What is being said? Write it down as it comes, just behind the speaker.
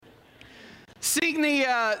Seeing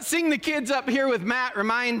the kids up here with Matt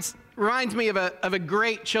reminds me of a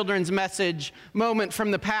great children's message moment from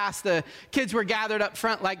the past. The kids were gathered up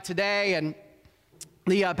front like today, and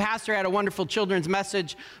the pastor had a wonderful children's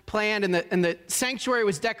message planned, and the sanctuary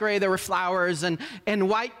was decorated. There were flowers and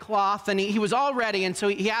white cloth, and he was all ready. And so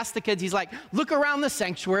he asked the kids, he's like, look around the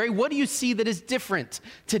sanctuary. What do you see that is different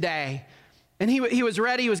today? And he was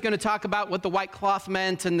ready. He was going to talk about what the white cloth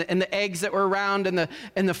meant and the eggs that were around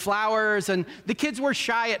and the flowers. And the kids were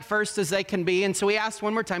shy at first, as they can be. And so he asked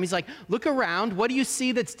one more time. He's like, look around. What do you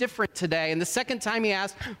see that's different today? And the second time he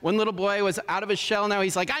asked, one little boy was out of his shell now.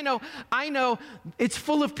 He's like, I know. It's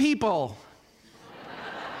full of people.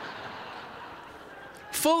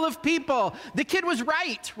 Full of people. The kid was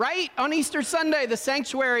right? On Easter Sunday, the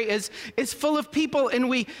sanctuary is full of people, and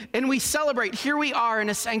we celebrate. Here we are in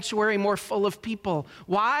a sanctuary more full of people.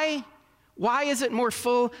 Why? Why is it more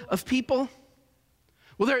full of people?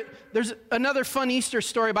 Well, there's another fun Easter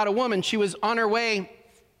story about a woman. She was on her way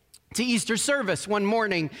to Easter service one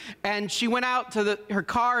morning, and she went out to her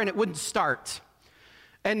car, and it wouldn't start.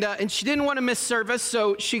 And she didn't want to miss service,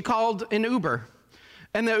 so she called an Uber.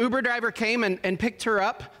 And the Uber driver came and picked her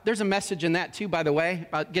up. There's a message in that too, by the way,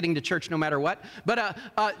 about getting to church no matter what. But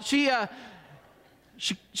she got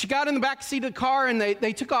in the back seat of the car, and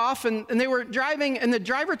they took off, and they were driving, and the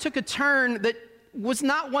driver took a turn that was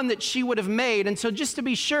not one that she would have made. And so just to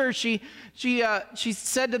be sure, she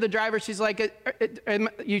said to the driver, she's like,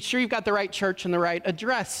 you sure you've got the right church and the right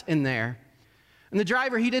address in there? And the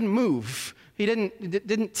driver, he didn't move. He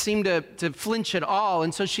didn't seem to flinch at all.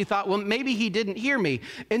 And so she thought, well, maybe he didn't hear me.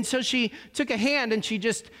 And so she took a hand and she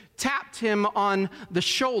just tapped him on the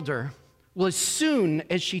shoulder. Well, as soon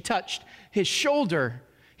as she touched his shoulder,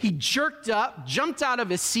 he jerked up, jumped out of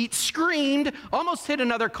his seat, screamed, almost hit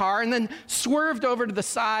another car, and then swerved over to the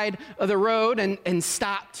side of the road and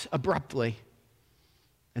stopped abruptly.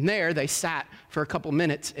 And there they sat for a couple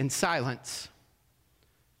minutes in silence.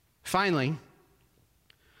 Finally,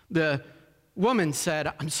 the woman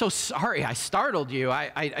said, I'm so sorry I startled you.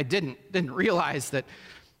 I didn't realize that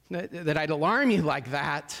I'd alarm you like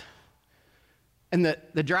that. And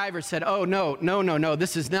the driver said, oh, no,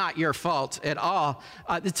 this is not your fault at all.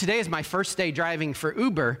 Today is my first day driving for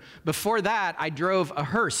Uber. Before that, I drove a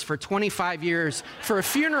hearse for 25 years for a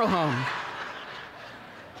funeral home.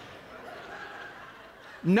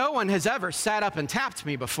 No one has ever sat up and tapped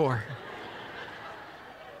me before.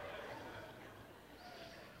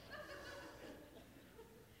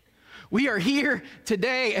 We are here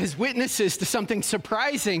today as witnesses to something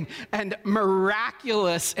surprising and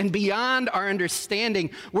miraculous and beyond our understanding.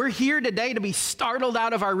 We're here today to be startled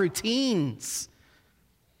out of our routines,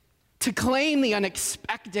 to claim the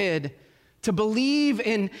unexpected, to believe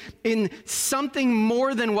in something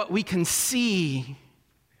more than what we can see.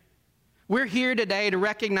 We're here today to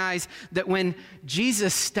recognize that when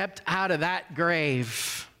Jesus stepped out of that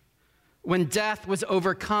grave, when death was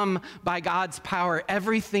overcome by God's power,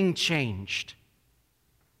 everything changed.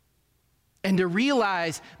 And to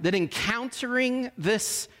realize that encountering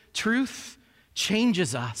this truth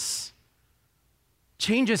changes us,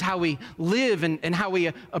 changes how we live and how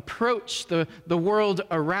we approach the world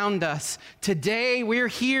around us. Today, we're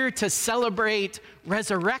here to celebrate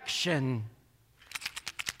resurrection.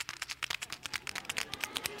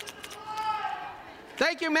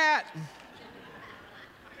 Thank you, Matt.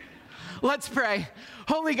 Let's pray.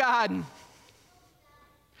 Holy God,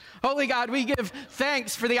 we give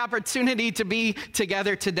thanks for the opportunity to be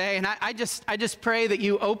together today. And I just pray that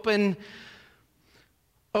you open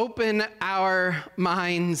our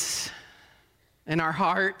minds and our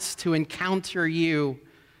hearts to encounter you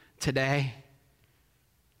today.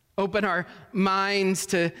 Open our minds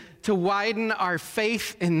to widen our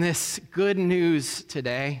faith in this good news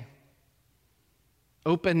today.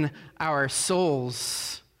 Open our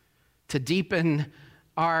souls to deepen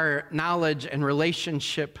our knowledge and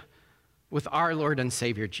relationship with our Lord and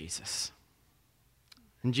Savior, Jesus.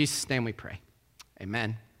 In Jesus' name we pray.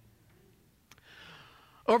 Amen.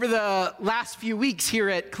 Over the last few weeks here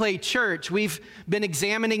at Clay Church, we've been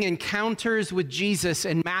examining encounters with Jesus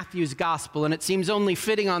in Matthew's gospel, and it seems only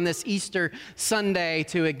fitting on this Easter Sunday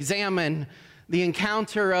to examine the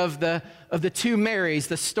encounter of the two Marys,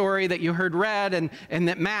 the story that you heard read and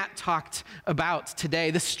that Matt talked about today.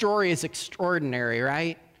 The story is extraordinary,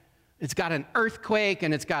 right? It's got an earthquake,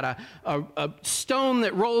 and it's got a stone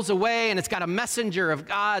that rolls away, and it's got a messenger of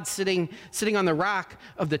God sitting on the rock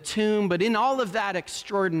of the tomb. But in all of that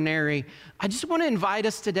extraordinary, I just want to invite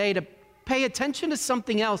us today to pay attention to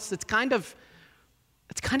something else that's kind of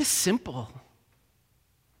simple.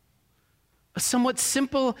 A somewhat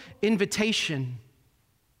simple invitation.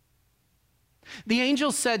 The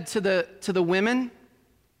angel said to the women,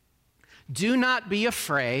 "Do not be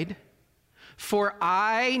afraid, for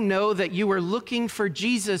I know that you are looking for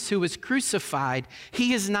Jesus who was crucified.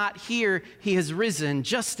 He is not here, he has risen,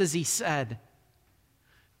 just as he said.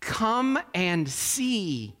 Come and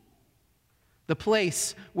see the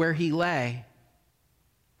place where he lay.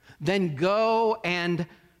 Then go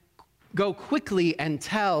quickly and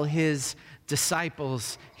tell his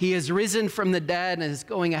disciples, he has risen from the dead and is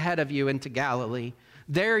going ahead of you into Galilee.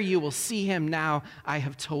 There you will see him now, I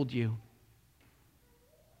have told you."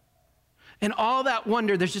 And all that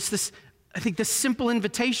wonder, there's just this, I think, this simple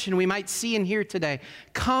invitation we might see and hear today.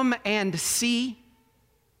 Come and see.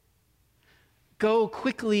 Go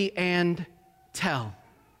quickly and tell.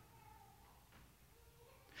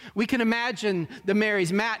 We can imagine the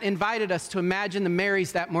Marys. Matt invited us to imagine the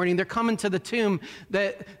Marys that morning. They're coming to the tomb.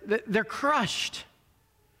 They're crushed,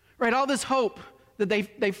 right? All this hope that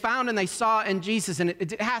they found and they saw in Jesus, and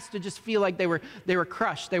it has to just feel like they were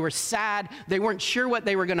crushed. They were sad. They weren't sure what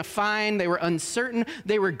they were going to find. They were uncertain.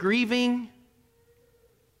 They were grieving.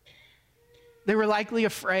 They were likely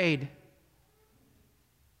afraid.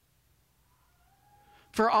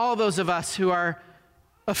 For all those of us who are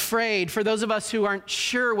afraid, for those of us who aren't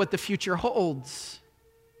sure what the future holds,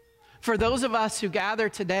 for those of us who gather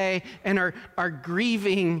today and are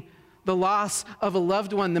grieving the loss of a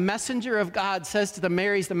loved one, the messenger of God says to the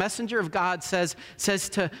Marys, the messenger of God says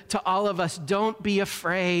to all of us, don't be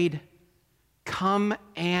afraid. Come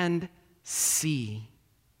and see.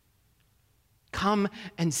 Come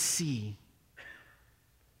and see.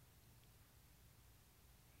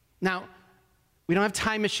 Now, we don't have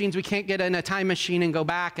time machines. We can't get in a time machine and go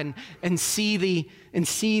back and see the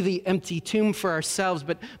empty tomb for ourselves.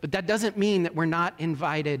 But that doesn't mean that we're not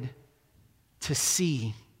invited to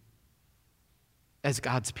see as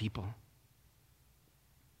God's people.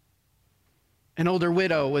 An older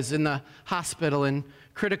widow was in the hospital in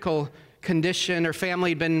critical condition. Her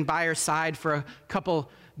family had been by her side for a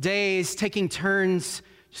couple days, taking turns,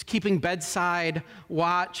 just keeping bedside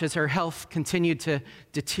watch as her health continued to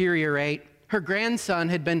deteriorate. Her grandson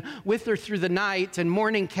had been with her through the night, and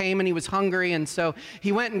morning came and he was hungry, and so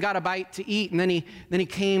he went and got a bite to eat, and then he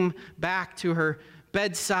came back to her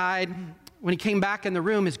bedside. When he came back in the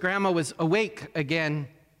room, his grandma was awake again.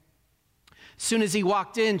 As soon as he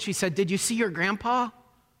walked in, she said, "Did you see your grandpa?"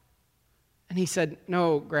 And he said,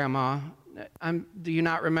 "No, Grandma. Do you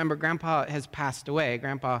not remember? Grandpa has passed away.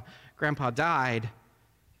 Grandpa died."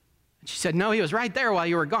 And she said, "No, he was right there while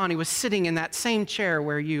you were gone. He was sitting in that same chair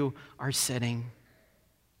where you are sitting.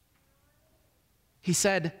 He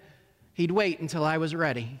said he'd wait until I was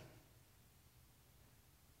ready."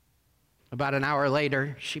 About an hour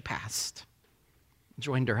later, she passed,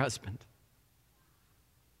 joined her husband.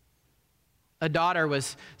 A daughter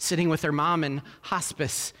was sitting with her mom in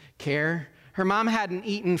hospice care. Her mom hadn't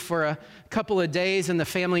eaten for a couple of days, and the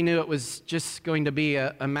family knew it was just going to be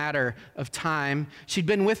a matter of time. She'd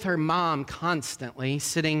been with her mom constantly,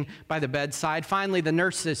 sitting by the bedside. Finally, the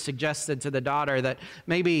nurses suggested to the daughter that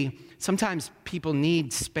maybe sometimes people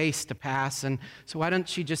need space to pass, and so why don't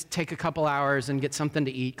she just take a couple hours and get something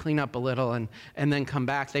to eat, clean up a little, and then come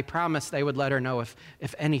back. They promised they would let her know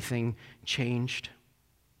if anything changed.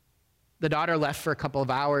 The daughter left for a couple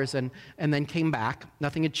of hours and then came back.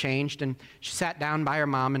 Nothing had changed, and she sat down by her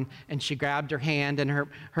mom, and she grabbed her hand, and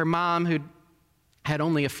her mom, who had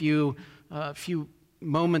only a few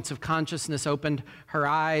moments of consciousness, opened her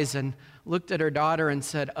eyes and looked at her daughter and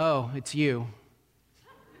said, "Oh, it's you."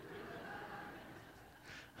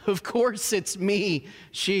 "Of course it's me,"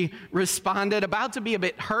 she responded, about to be a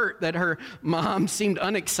bit hurt that her mom seemed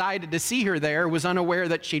unexcited to see her there, was unaware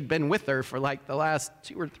that she'd been with her for like the last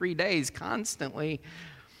 2 or 3 days constantly.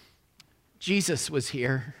 "Jesus was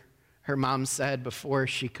here," her mom said before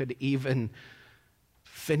she could even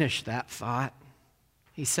finish that thought.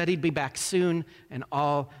 "He said he'd be back soon and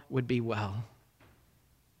all would be well."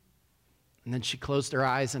 And then she closed her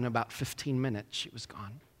eyes, and in about 15 minutes she was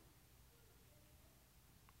gone.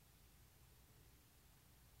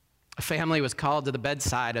 A family was called to the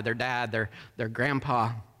bedside of their dad, their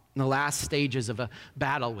grandpa, in the last stages of a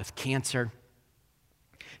battle with cancer.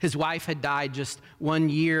 His wife had died just 1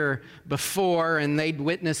 year before, and they'd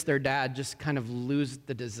witnessed their dad just kind of lose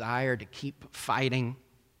the desire to keep fighting.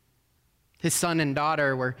 His son and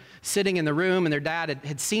daughter were sitting in the room, and their dad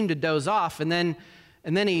had seemed to doze off, and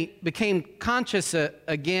then he became conscious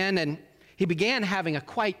again, and he began having a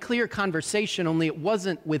quite clear conversation, only it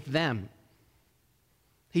wasn't with them.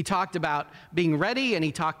 He talked about being ready, and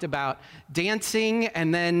he talked about dancing,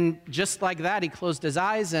 and then just like that, he closed his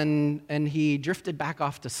eyes and he drifted back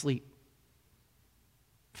off to sleep.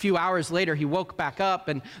 A few hours later, he woke back up,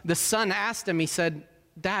 and the son asked him, he said,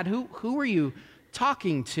 "Dad, who were you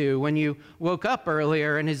talking to when you woke up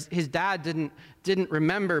earlier?" And his dad didn't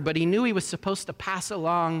remember, but he knew he was supposed to pass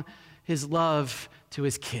along his love to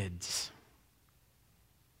his kids.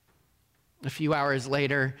 A few hours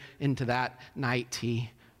later into that night, he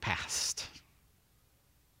passed.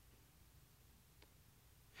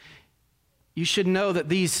 You should know that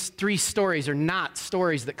these 3 stories are not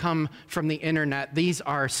stories that come from the internet. These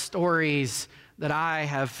are stories that I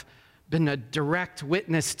have been a direct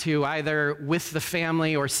witness to, either with the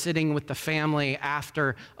family or sitting with the family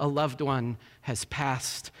after a loved one has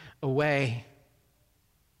passed away.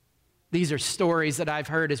 These are stories that I've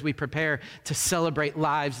heard as we prepare to celebrate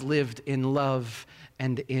lives lived in love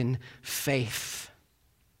and in faith.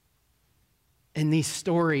 And these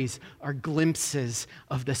stories are glimpses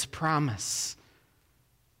of this promise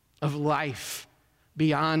of life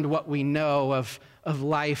beyond what we know, of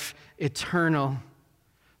life eternal.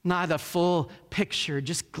 Not a full picture,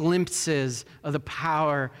 just glimpses of the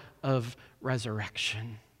power of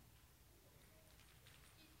resurrection.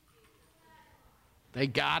 They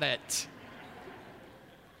got it.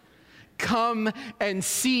 Come and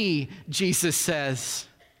see, Jesus says.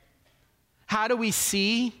 How do we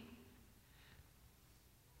see?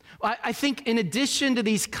 I think in addition to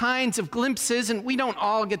these kinds of glimpses, and we don't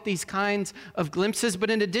all get these kinds of glimpses,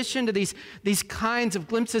 but in addition to these kinds of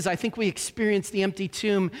glimpses, I think we experience the empty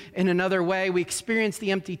tomb in another way. We experience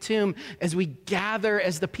the empty tomb as we gather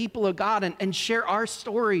as the people of God and share our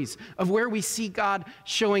stories of where we see God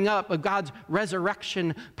showing up, of God's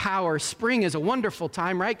resurrection power. Spring is a wonderful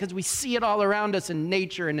time, right? Because we see it all around us in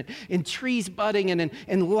nature and in trees budding and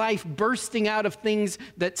in life bursting out of things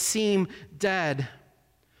that seem dead.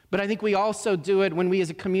 But I think we also do it when we as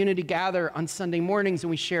a community gather on Sunday mornings and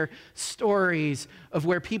we share stories of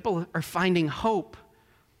where people are finding hope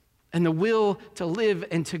and the will to live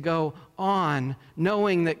and to go on,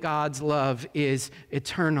 knowing that God's love is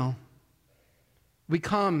eternal. We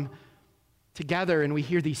come together and we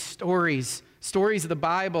hear these stories of the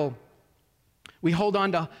Bible. We hold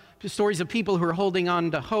on to stories of people who are holding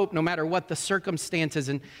on to hope no matter what the circumstances,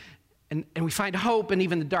 and we find hope in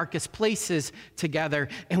even the darkest places together,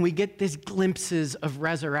 and we get these glimpses of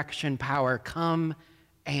resurrection power. Come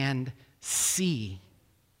and see.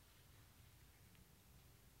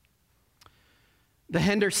 The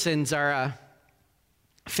Hendersons are a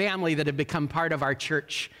family that have become part of our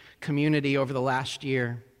church community over the last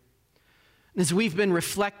year. As we've been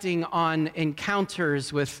reflecting on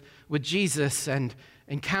encounters with Jesus and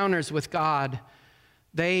encounters with God,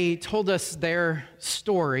 they told us their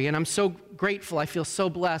story, and I'm so grateful. I feel so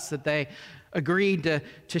blessed that they agreed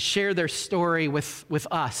to share their story with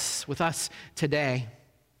us today.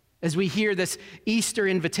 As we hear this Easter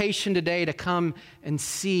invitation today to come and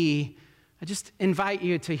see, I just invite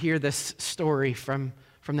you to hear this story from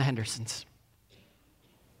the Hendersons.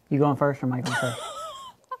 You going first or am I going first?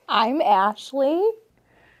 I'm Ashley.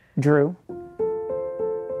 Drew.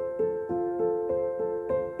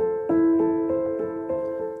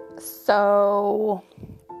 So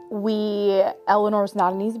Eleanor was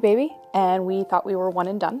not an easy baby, and we thought we were one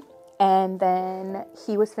and done. And then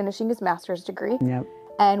he was finishing his master's degree. Yep.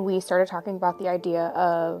 And we started talking about the idea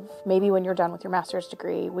of maybe when you're done with your master's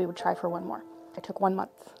degree, we would try for one more. It took 1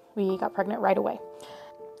 month. We got pregnant right away.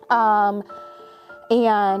 And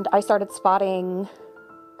I started spotting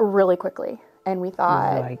really quickly. And we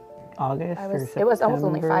thought... Like August or September? It was almost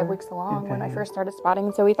only 5 weeks along when I first started spotting.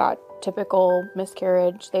 And so we thought typical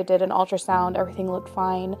miscarriage. They did an ultrasound. Everything looked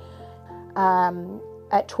fine.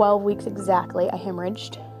 At 12 weeks exactly, I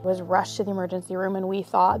hemorrhaged. Was rushed to the emergency room, and we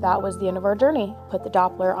thought that was the end of our journey. Put the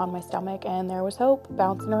Doppler on my stomach, and there was Hope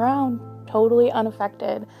bouncing around, totally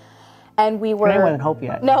unaffected. And we were... Her name wasn't Hope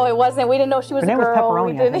yet. No, it wasn't. We didn't know she was a girl.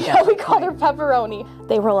 Her name was Pepperoni. We called her Pepperoni.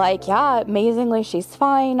 They were like, yeah, amazingly, she's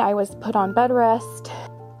fine. I was put on bed rest.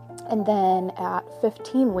 And then at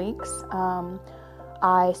 15 weeks,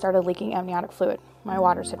 I started leaking amniotic fluid. My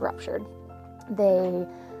waters had ruptured. They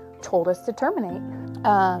told us to terminate.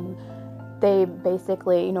 They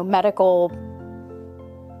basically, medical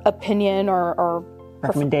opinion or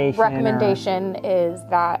recommendation is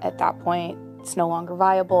that at that point, it's no longer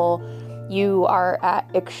viable. You are at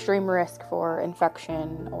extreme risk for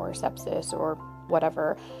infection or sepsis or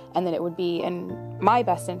whatever, and then it would be in my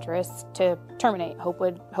best interest to terminate. Hope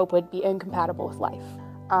would be incompatible with life.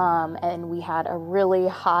 And we had a really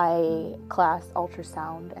high class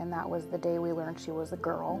ultrasound, and that was the day we learned she was a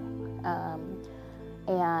girl.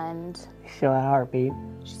 And She still had a heartbeat.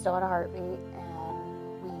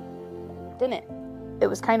 and we didn't. it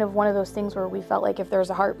was kind of one of those things where we felt like if there was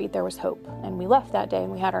a heartbeat, there was hope. And we left that day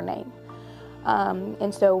and we had our name.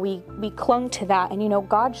 And so we clung to that. And, you know,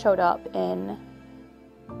 God showed up in,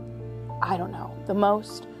 I don't know, the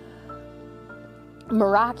most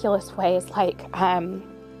miraculous ways, like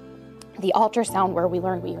the ultrasound where we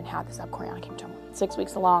learned we even had the subchorionic hematoma 6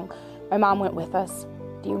 weeks along. My mom went with us.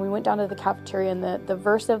 We went down to the cafeteria, and the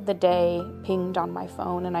verse of the day pinged on my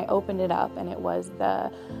phone, and I opened it up, and it was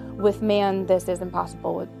with man this is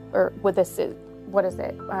impossible, with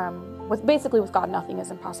God nothing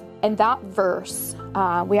is impossible. And that verse,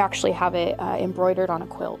 we actually have it embroidered on a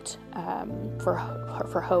quilt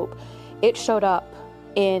for hope. It showed up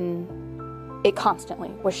it constantly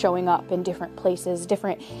was showing up in different places,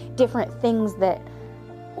 different things that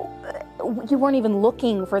you weren't even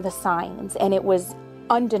looking for the signs, and it was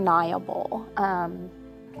undeniable.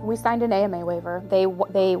 We signed an AMA waiver. They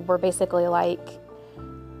were basically like,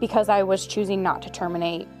 because I was choosing not to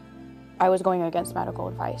terminate, I was going against medical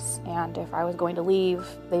advice. And if I was going to leave,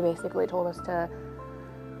 they basically told us to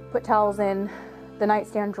put towels in the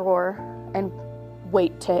nightstand drawer and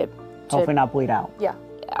wait to hopefully not bleed out. Yeah.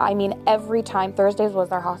 I mean, every time, Thursdays was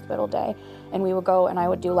our hospital day, and we would go and I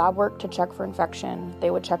would do lab work to check for infection. They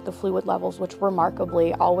would check the fluid levels, which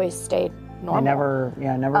remarkably always stayed normal. They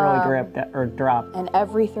never really dripped or dropped. And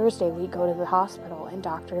every Thursday we'd go to the hospital and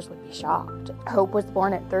doctors would be shocked. Hope was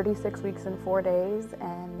born at 36 weeks and 4 days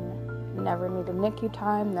and never needed NICU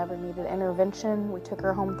time, never needed intervention. We took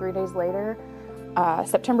her home 3 days later.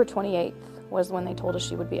 September 28th was when they told us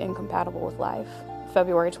she would be incompatible with life.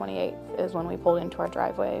 February 28th is when we pulled into our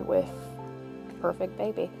driveway with a perfect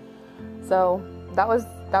baby. So that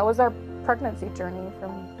was our pregnancy journey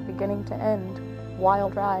from beginning to end.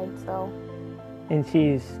 Wild ride, so. And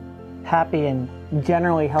she's happy and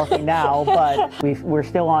generally healthy now, but we're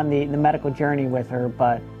still on the medical journey with her,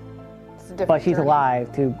 but she's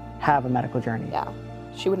alive to have a medical journey. Yeah.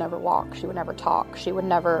 She would never walk, she would never talk, she would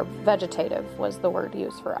never, vegetative was the word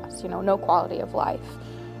used for us, no quality of life.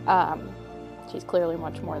 She's clearly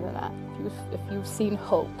much more than that. If you've seen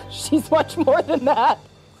Hope, she's much more than that.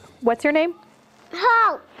 What's your name?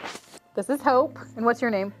 Hope. This is Hope. And what's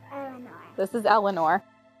your name? Eleanor. This is Eleanor.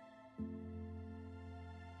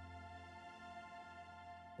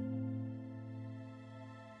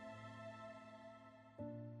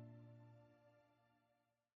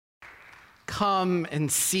 Come and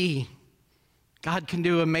see. God can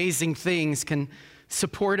do amazing things, can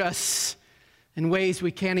support us in ways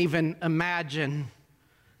we can't even imagine.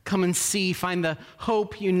 Come and see, find the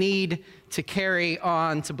hope you need to carry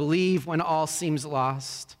on, to believe when all seems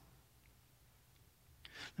lost.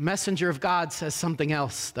 The messenger of God says something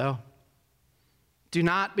else, though. Do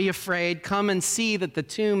not be afraid. Come and see that the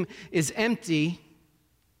tomb is empty.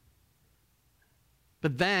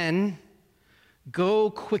 But then, go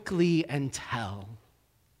quickly and tell.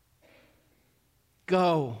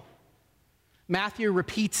 Go. Matthew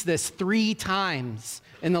repeats this 3 times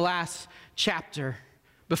in the last chapter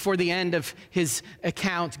before the end of his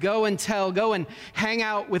account. Go and tell, go and hang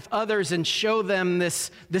out with others and show them this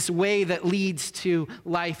way that leads to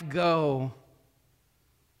life. Go.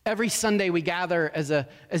 Every Sunday we gather as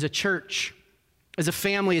a church, as a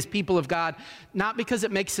family, as people of God, not because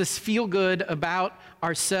it makes us feel good about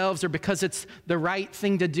ourselves or because it's the right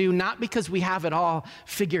thing to do, not because we have it all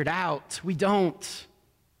figured out. We don't.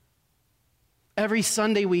 Every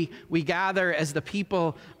Sunday we gather as the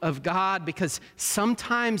people of God because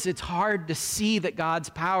sometimes it's hard to see that God's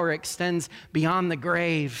power extends beyond the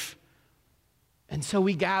grave. And so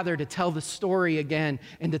we gather to tell the story again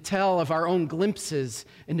and to tell of our own glimpses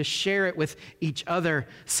and to share it with each other.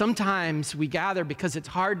 Sometimes we gather because it's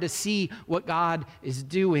hard to see what God is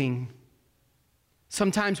doing.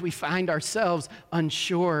 Sometimes we find ourselves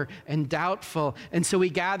unsure and doubtful, and so we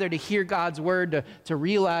gather to hear God's word, to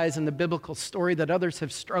realize in the biblical story that others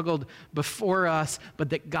have struggled before us, but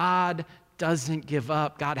that God doesn't give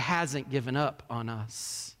up. God hasn't given up on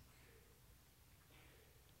us.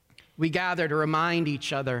 We gather to remind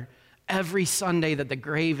each other every Sunday that the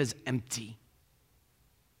grave is empty,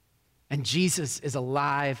 and Jesus is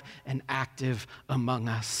alive and active among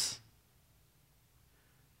us.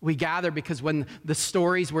 We gather because when the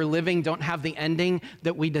stories we're living don't have the ending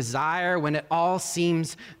that we desire, when it all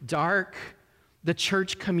seems dark, the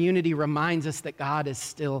church community reminds us that God is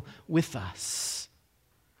still with us,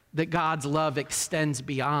 that God's love extends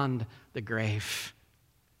beyond the grave.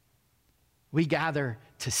 We gather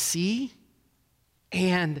to see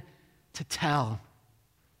and to tell.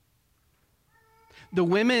 The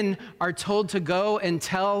women are told to go and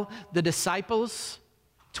tell the disciples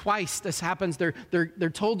Twice this happens. They're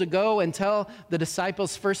told to go and tell the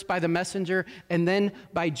disciples, first by the messenger and then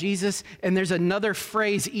by Jesus. And there's another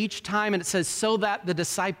phrase each time, and it says, so that the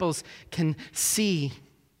disciples can see.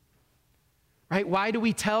 Right? Why do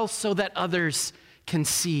we tell? So that others can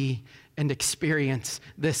see and experience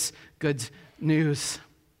this good news.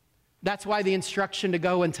 That's why the instruction to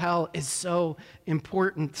go and tell is so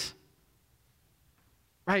important.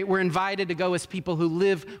 Right? We're invited to go as people who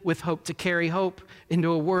live with hope, to carry hope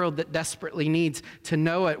into a world that desperately needs to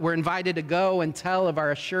know it. We're invited to go and tell of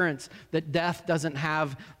our assurance that death doesn't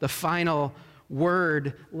have the final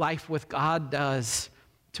word. Life with God does,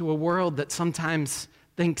 to a world that sometimes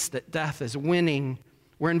thinks that death is winning.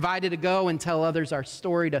 We're invited to go and tell others our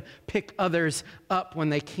story, to pick others up when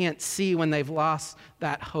they can't see, when they've lost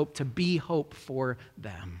that hope, to be hope for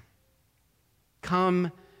them.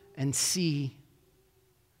 Come and see.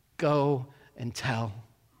 Go and tell.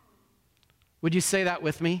 Would you say that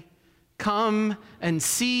with me? Come and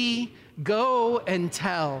see, go and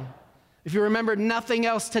tell. If you remember nothing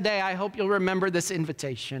else today, I hope you'll remember this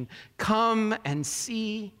invitation. Come and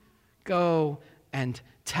see, go and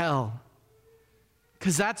tell.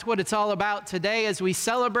 Because that's what it's all about today as we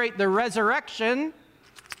celebrate the resurrection.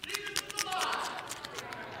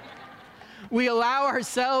 We allow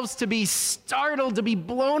ourselves to be startled, to be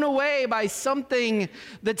blown away by something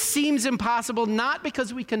that seems impossible, not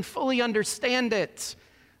because we can fully understand it,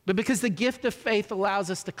 but because the gift of faith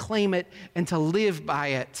allows us to claim it and to live by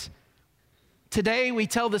it. Today, we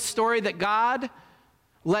tell the story that God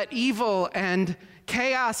let evil and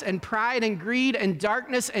chaos and pride and greed and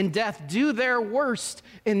darkness and death do their worst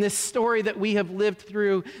in this story that we have lived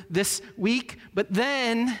through this week. But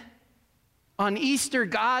then, on Easter,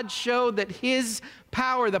 God showed that his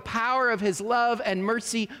power, the power of his love and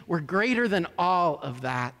mercy, were greater than all of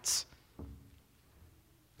that.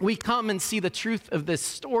 We come and see the truth of this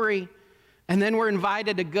story, and then we're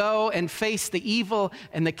invited to go and face the evil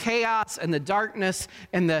and the chaos and the darkness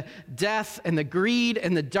and the death and the greed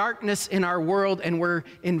and the darkness in our world, and we're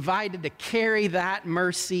invited to carry that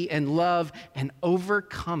mercy and love and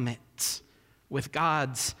overcome it with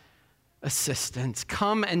God's assistance.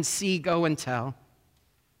 Come and see, go and tell.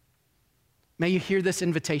 May you hear this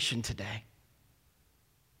invitation today.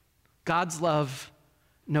 God's love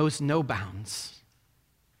knows no bounds.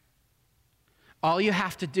 All you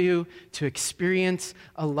have to do to experience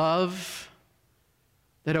a love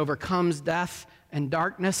that overcomes death and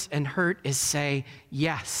darkness and hurt is say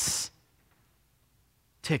yes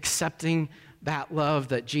to accepting that love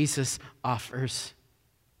that Jesus offers.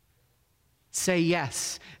 Say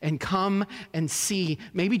yes and come and see.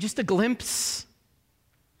 Maybe just a glimpse,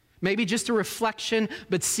 maybe just a reflection,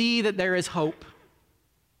 but see that there is hope.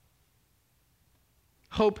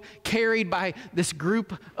 Hope carried by this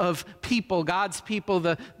group of people, God's people,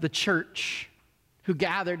 the church, who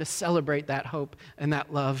gather to celebrate that hope and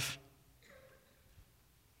that love.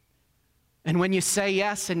 And when you say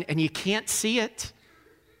yes and you can't see it,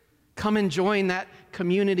 come and join that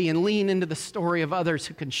community and lean into the story of others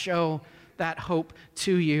who can show that hope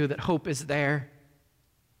to you, that hope is there.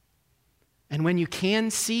 And when you can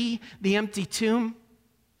see the empty tomb,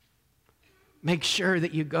 make sure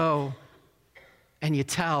that you go and you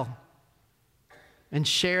tell and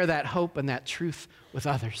share that hope and that truth with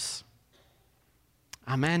others.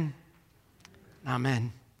 Amen.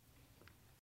 Amen.